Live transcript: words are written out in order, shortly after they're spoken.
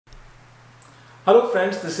Hello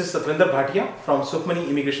friends, this is Bhatia from Sukhmani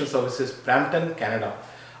Immigration Services, Brampton, Canada.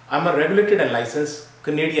 I'm a regulated and licensed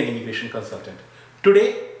Canadian immigration consultant.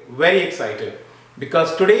 Today, very excited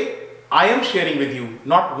because today I am sharing with you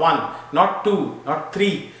not one, not two, not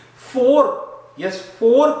three, four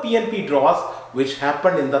PNP draws which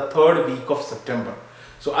happened in the third week of September.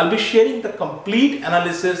 So I'll be sharing the complete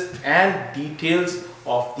analysis and details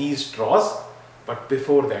of these draws. But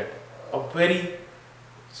before that, a very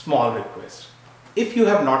small request. If you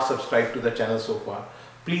have not subscribed to the channel so far,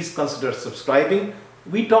 please consider subscribing.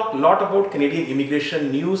 We talk a lot about Canadian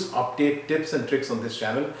immigration news, update, tips and tricks on this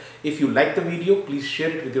channel. If you like the video, please share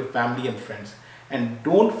it with your family and friends. And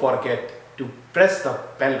don't forget to press the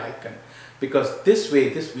bell icon because this way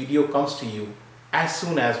this video comes to you as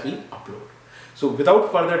soon as we upload. So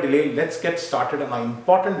without further delay, let's get started on an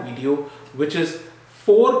important video which is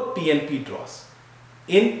 4 PNP draws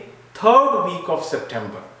in third week of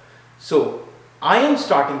September. So I am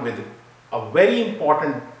starting with a very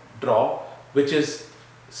important draw which is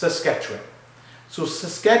Saskatchewan. So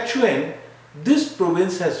Saskatchewan, this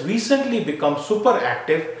province has recently become super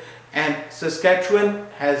active and Saskatchewan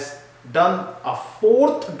has done a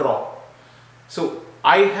fourth draw. So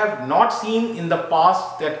I have not seen in the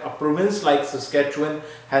past that a province like Saskatchewan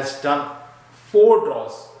has done 4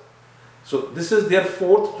 draws. So this is their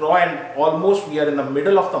fourth draw and almost we are in the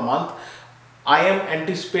middle of the month. I am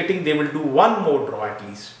anticipating they will do one more draw at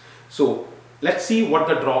least. So let's see what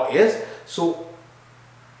the draw is. So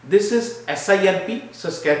this is SINP,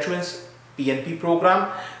 Saskatchewan's PNP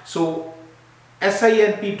program. So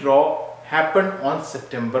SINP draw happened on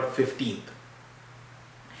September 15th.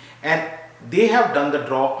 And they have done the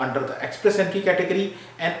draw under the express entry category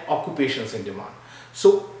and occupations in demand.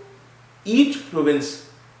 So each province,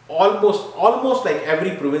 almost like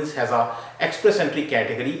every province has a express entry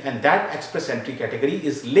category, and that express entry category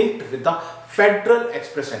is linked with the federal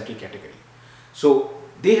express entry category. So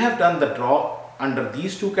they have done the draw under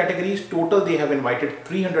these two categories. Total they have invited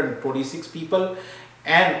 326 people,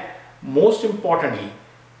 and most importantly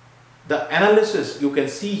the analysis you can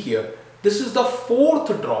see here. This is the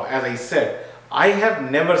fourth draw. As I said, I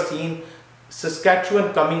have never seen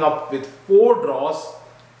Saskatchewan coming up with 4 draws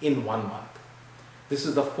in 1 month. This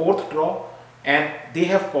is the fourth draw and they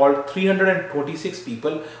have called 326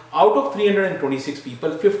 people. Out of 326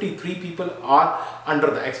 people, 53 people are under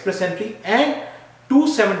the express entry and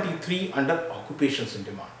 273 under occupations in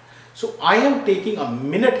demand. So I am taking a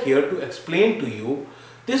minute here to explain to you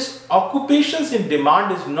this occupations in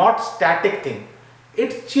demand is not static thing.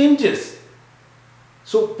 It changes.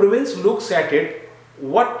 So province looks at it,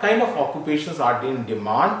 what kind of occupations are in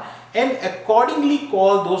demand and accordingly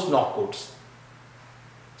call those knockouts.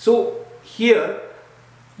 So here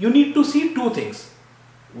you need to see 2 things.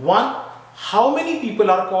 One, how many people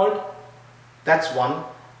are called? That's one.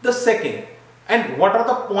 The second, and what are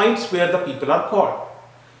the points where the people are called?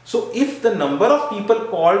 So if the number of people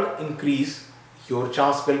called increase, your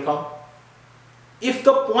chance will come. If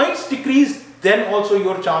the points decrease, then also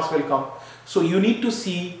your chance will come. So you need to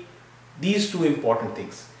see these 2 important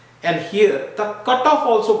things. And here the cutoff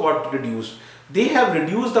also got reduced. They have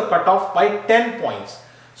reduced the cutoff by 10 points.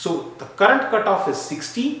 So the current cutoff is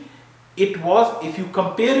 60. It was, if you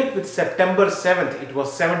compare it with September 7th, it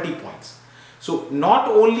was 70 points. So not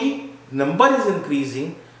only number is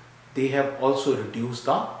increasing, they have also reduced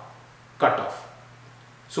the cutoff.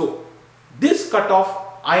 So this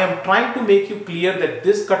cutoff, I am trying to make you clear that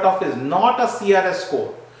this cutoff is not a CRS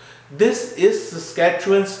score. This is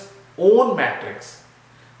Saskatchewan's own matrix.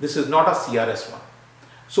 This is not a CRS one.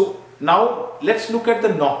 So now let's look at the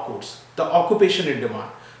knockouts, the occupation in demand.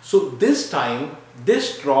 So this time,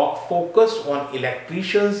 this draw focused on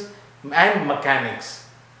electricians and mechanics.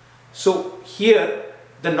 So here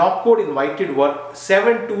the knockcode invited were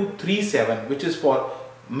 7237, which is for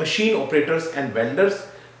machine operators and welders,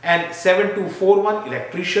 and 7241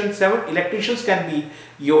 electricians. 7 electricians can be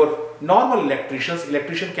your normal electricians.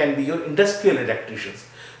 Electrician can be your industrial electricians.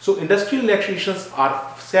 So industrial electricians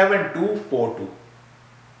are 7242.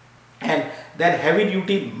 And then heavy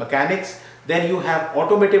duty mechanics. Then you have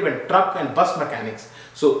automotive and truck and bus mechanics.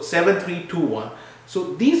 So 7321.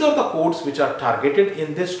 So these are the codes which are targeted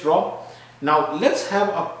in this draw. Now let's have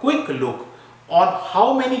a quick look on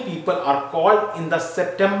how many people are called in the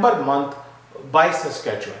September month by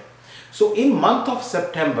Saskatchewan. So in month of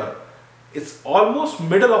September, it's almost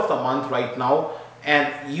middle of the month right now,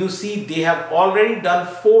 and you see they have already done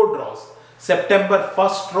 4 draws. September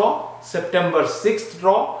 1st draw, September 6th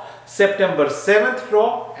draw, September 7th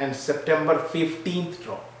draw and September 15th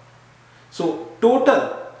draw. So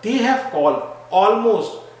total they have called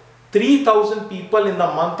almost 3,000 people in the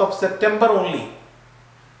month of September only.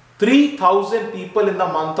 3,000 people in the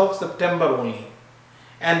month of September only.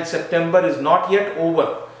 And September is not yet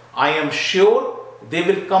over. I am sure they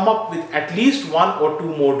will come up with at least 1 or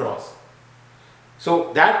 2 more draws.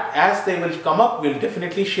 So that as they will come up, we'll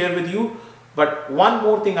definitely share with you. But one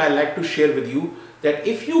more thing I like to share with you, that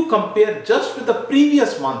if you compare just with the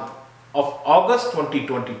previous month of August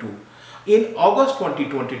 2022, in August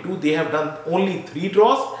 2022, they have done only 3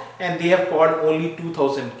 draws and they have called only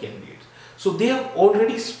 2,000 candidates. So they have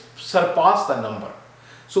already surpassed the number.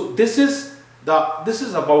 So this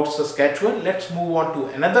is about Saskatchewan. Let's move on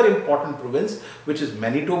to another important province, which is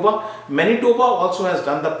Manitoba. Manitoba also has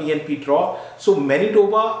done the PNP draw. So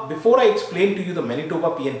Manitoba, before I explain to you the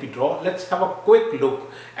Manitoba PNP draw, let's have a quick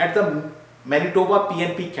look at the Manitoba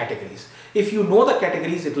PNP categories. If you know the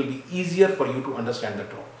categories, it will be easier for you to understand the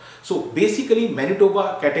draw. So basically,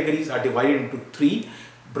 Manitoba categories are divided into 3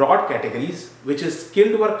 broad categories, which is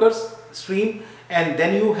skilled workers stream, and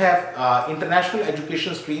then you have international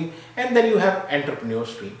education stream, and then you have entrepreneur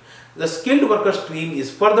stream. The skilled worker stream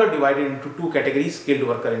is further divided into 2 categories: skilled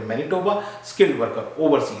worker in Manitoba, skilled worker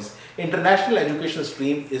overseas. International education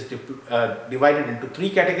stream is divided into 3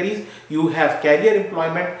 categories. You have career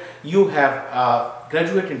employment, you have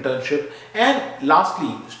graduate internship, and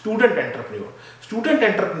lastly student entrepreneur. Student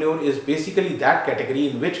entrepreneur is basically that category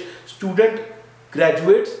in which student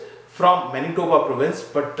graduates from Manitoba province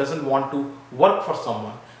but doesn't want to work for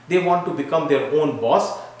someone. They want to become their own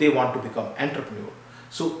boss. They want to become entrepreneur.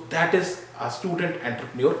 So that is a student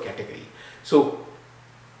entrepreneur category. So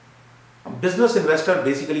business investor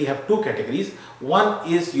basically have 2 categories. One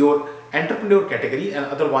is your entrepreneur category and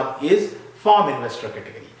other one is farm investor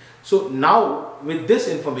category. So now with this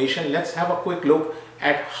information, let's have a quick look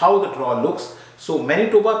at how the draw looks. So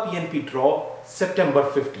Manitoba PNP draw September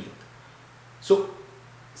 15th. So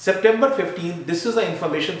September 15th, this is the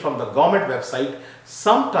information from the government website.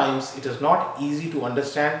 Sometimes it is not easy to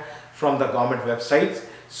understand from the government websites.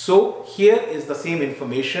 So here is the same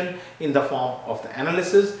information in the form of the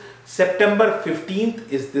analysis. September 15th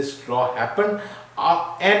is this draw happened.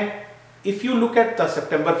 And if you look at the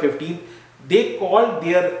September 15th, they called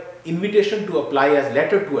their invitation to apply as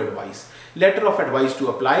letter to advice. Letter of advice to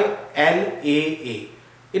apply, LAA.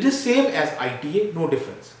 It is same as ITA, no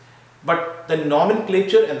difference. But the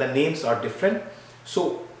nomenclature and the names are different.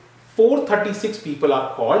 So 436 people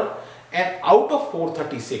are called, and out of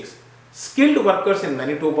 436, skilled workers in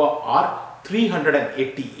Manitoba are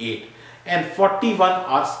 388, and 41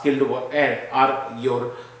 are skilled are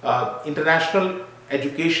your international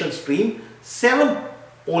education stream. 7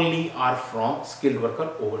 only are from skilled worker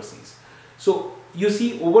overseas. So you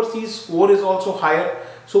see, overseas score is also higher.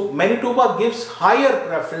 So Manitoba gives higher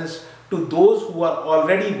preference to those who are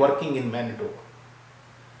already working in Manitoba.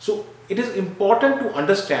 So it is important to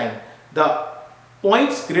understand the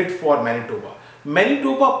points grid for Manitoba.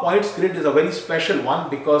 Manitoba points grid is a very special one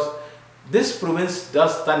because this province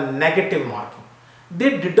does the negative marking.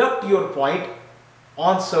 They deduct your point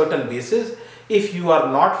on certain basis. If you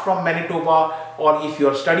are not from Manitoba, or if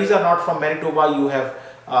your studies are not from Manitoba, you have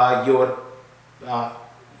your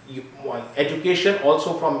education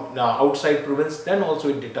also from outside province, then also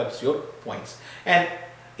it deducts your points. And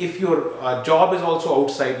if your job is also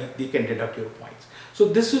outside, they can deduct your points. So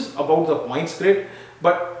this is about the points grid.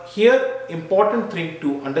 But here, important thing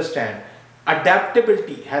to understand,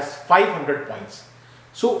 adaptability has 500 points.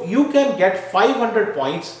 So you can get 500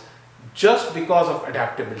 points just because of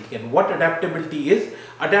adaptability. And what adaptability is?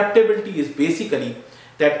 Adaptability is basically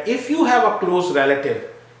that if you have a close relative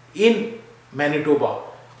in Manitoba,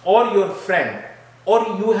 or your friend,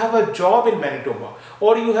 or you have a job in Manitoba,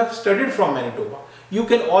 or you have studied from Manitoba, you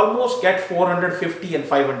can almost get 450 and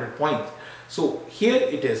 500 points. So here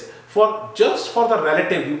it is, just for the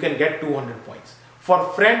relative you can get 200 points. For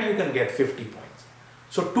friend you can get 50 points.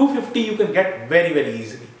 So 250 you can get very, very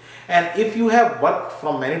easily. And if you have worked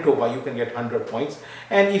from Manitoba, you can get 100 points.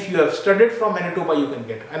 And if you have studied from Manitoba, you can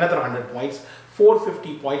get another 100 points.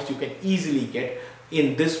 450 points you can easily get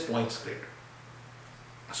in this points grid.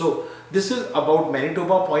 So this is about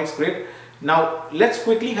Manitoba points grid. Now let's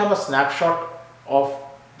quickly have a snapshot of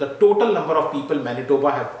the total number of people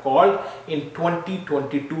Manitoba have called in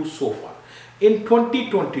 2022 so far. In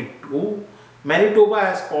 2022, Manitoba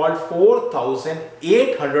has called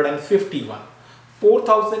 4,851.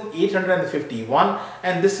 4,851,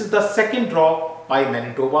 and this is the second draw by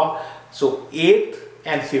Manitoba. So 8th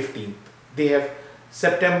and 15th. They have,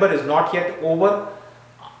 September is not yet over.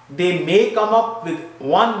 They may come up with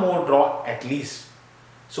one more draw at least.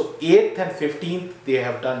 So 8th and 15th, they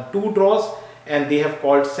have done 2 draws and they have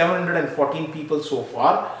called 714 people so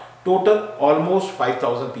far. Total almost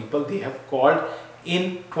 5,000 people they have called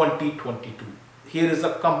in 2022. Here is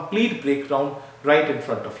a complete breakdown right in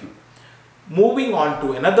front of you. Moving on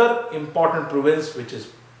to another important province, which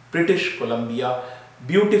is British Columbia,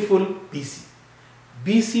 beautiful BC.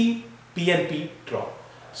 BC PNP draw.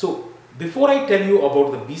 So before I tell you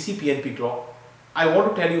about the BC PNP draw, I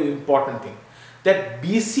want to tell you important thing, that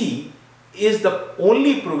BC is the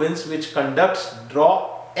only province which conducts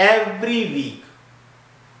draw every week.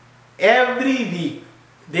 Every week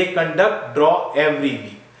they conduct draw every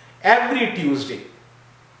week. Every Tuesday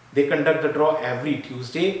they conduct the draw every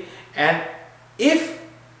Tuesday, and if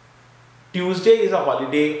Tuesday is a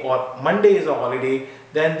holiday or Monday is a holiday,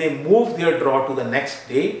 then they move their draw to the next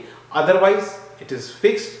day. Otherwise it is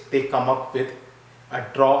fixed, they come up with a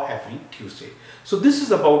draw every Tuesday. So this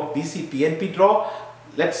is about BC PNP draw.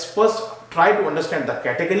 Let's first try to understand the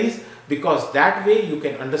categories, because that way you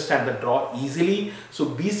can understand the draw easily. So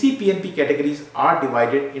BC PNP categories are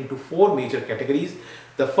divided into 4 major categories.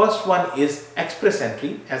 The first one is express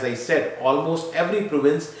entry. As I said, almost every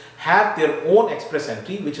province have their own express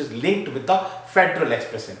entry which is linked with the federal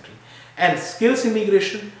express entry. And skills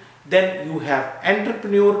immigration, then you have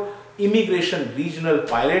entrepreneur immigration regional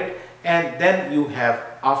pilot, and then you have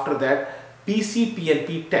after that BC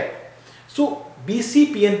PNP tech. So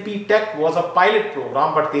BC PNP tech was a pilot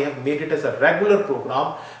program, but they have made it as a regular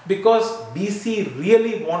program because BC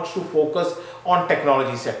really wants to focus on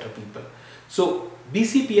technology sector people. So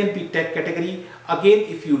BC PNP tech category, again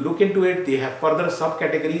if you look into it, they have further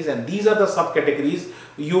subcategories, and these are the subcategories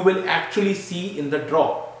you will actually see in the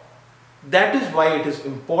draw. That is why it is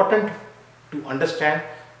important to understand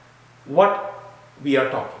what we are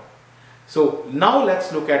talking. So now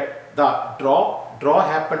let's look at the draw. Draw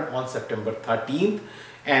happened on September 13th,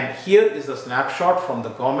 and here is a snapshot from the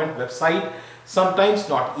government website. Sometimes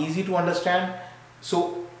not easy to understand.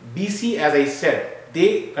 So BC, as I said,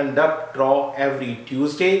 they conduct draw every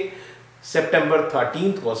Tuesday. September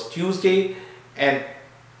 13th was Tuesday, and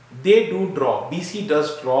they do draw. BC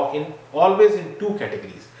does draw in always in 2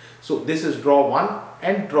 categories. So this is draw 1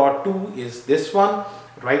 and draw 2 is this one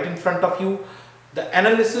right in front of you. The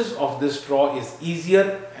analysis of this draw is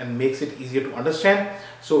easier and makes it easier to understand.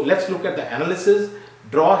 So let's look at the analysis.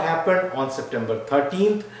 Draw happened on September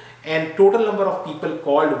 13th, and total number of people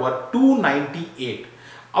called were 298.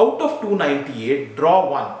 Out of 298,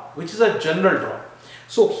 draw 1, which is a general draw.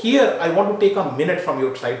 So here I want to take a minute from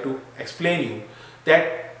your side to explain you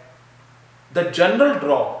that the general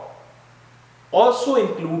draw also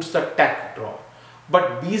includes the tech draw,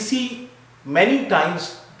 but BC many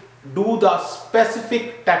times do the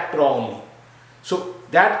specific tech draw only. So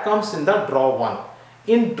that comes in the draw 1.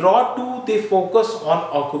 In draw 2, they focus on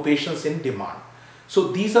occupations in demand.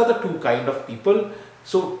 So these are the 2 kind of people.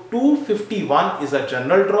 So 251 is a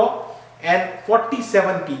general draw, and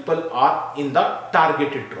 47 people are in the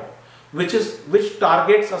targeted draw, which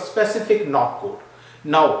targets a specific knock code.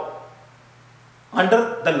 Now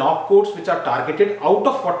under the knock codes which are targeted, out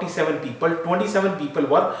of 47 people, 27 people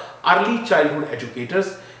were early childhood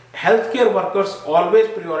educators. Healthcare workers, always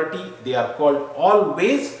priority, they are called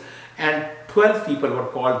always, and 12 people were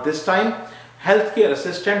called this time. Healthcare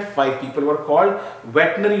assistant, 5 people were called.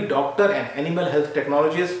 Veterinary doctor and animal health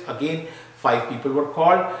technologist, again 5 people were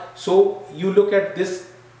called. So you look at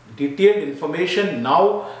this detailed information.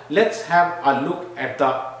 Now let's have a look at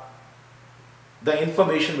the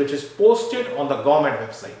information which is posted on the government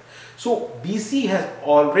website. So BC has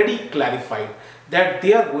already clarified that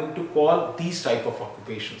they are going to call these type of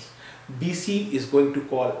occupations. BC is going to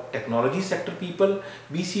call technology sector people,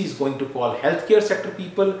 BC is going to call healthcare sector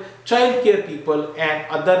people, childcare people, and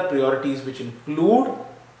other priorities which include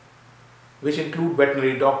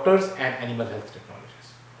veterinary doctors and animal health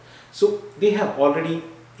technologists. So they have already,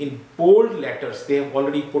 in bold letters, they have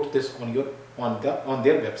already put this on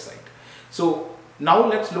their website. So now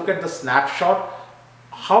let's look at the snapshot.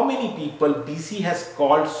 How many people BC has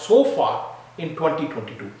called so far in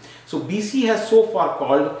 2022. So BC has so far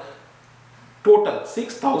called total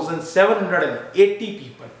 6,780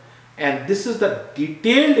 people, and this is the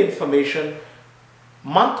detailed information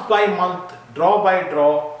month by month, draw by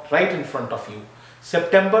draw, right in front of you.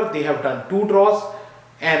 September they have done 2 draws,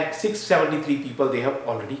 and 673 people they have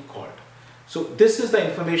already called. So this is the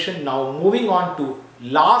information. Now moving on to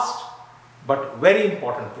last but very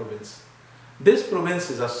important province. This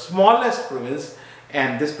province is the smallest province,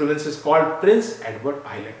 and this province is called Prince Edward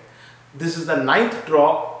Island. This is the 9th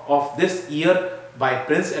draw of this year by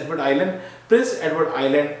Prince Edward Island. Prince Edward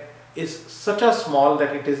Island is such a small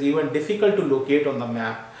that it is even difficult to locate on the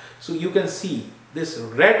map. So you can see this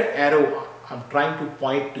red arrow, I'm trying to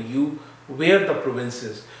point to you where the province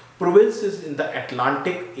is. provinces in the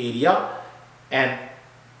Atlantic area, and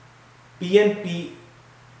PNP,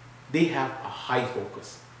 they have a high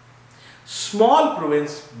focus. Small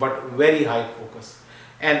province but very high focus,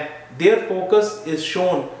 and their focus is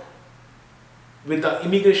shown with the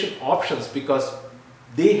immigration options because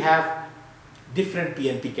they have different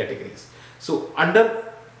PNP categories. So under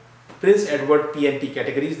Prince Edward PNP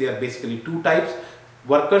categories, there are basically two types: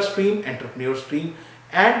 worker stream, entrepreneur stream.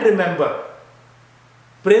 And remember,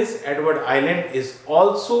 Prince Edward Island is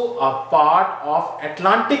also a part of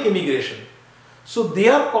Atlantic immigration. So they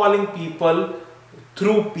are calling people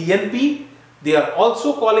through PNP, they are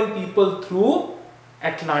also calling people through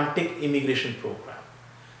Atlantic immigration program.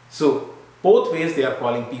 So both ways they are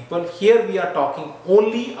calling people. Here we are talking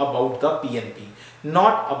only about the PNP,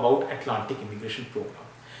 not about Atlantic immigration program.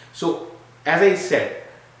 So as I said,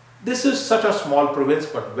 this is such a small province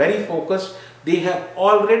but very focused. They have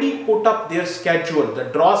already put up their schedule, the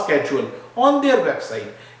draw schedule, on their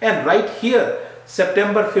website. And right here,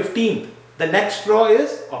 September 15th, the next draw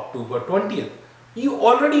is October 20th. You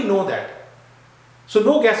already know that. So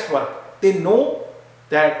no guesswork. They know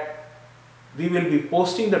that we will be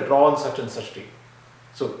posting the draw on such and such date.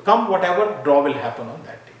 So come whatever, draw will happen on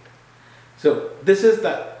that date. So this is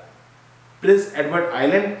the Prince Edward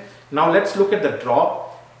Island. Now let's look at the draw.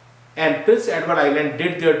 And Prince Edward Island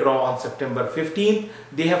did their draw on September 15th.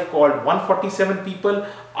 They have called 147 people.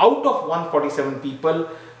 Out of 147 people,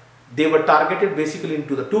 they were targeted basically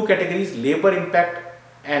into the two categories: labor impact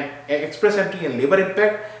and express entry and labor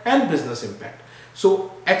impact, and business impact.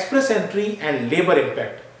 So express entry and labor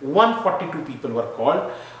impact, 142 people were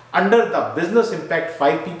called. Under the business impact,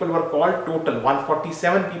 5 people were called. Total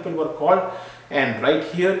 147 people were called. And right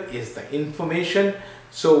here is the information.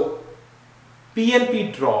 So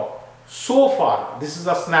PNP draw, so far, this is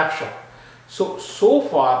a snapshot. So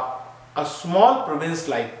far, a small province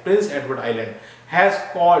like Prince Edward Island has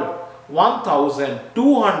called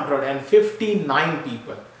 1,259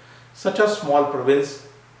 people. Such a small province,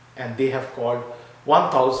 and they have called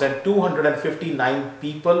 1,259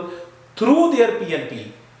 people through their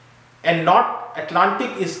PNP, and not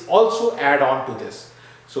Atlantic is also add on to this.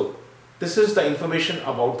 So this is the information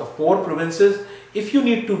about the 4 provinces. If you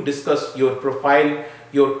need to discuss your profile,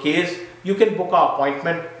 your case, you can book an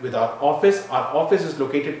appointment with our office. Our office is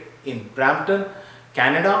located in Brampton,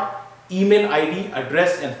 Canada. Email ID,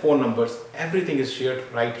 address and phone numbers, everything is shared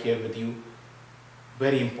right here with you.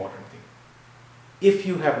 Very important thing. If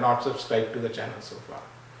you have not subscribed to the channel so far,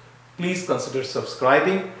 please consider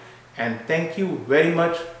subscribing, and thank you very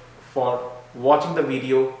much for watching the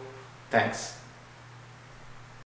video. Thanks.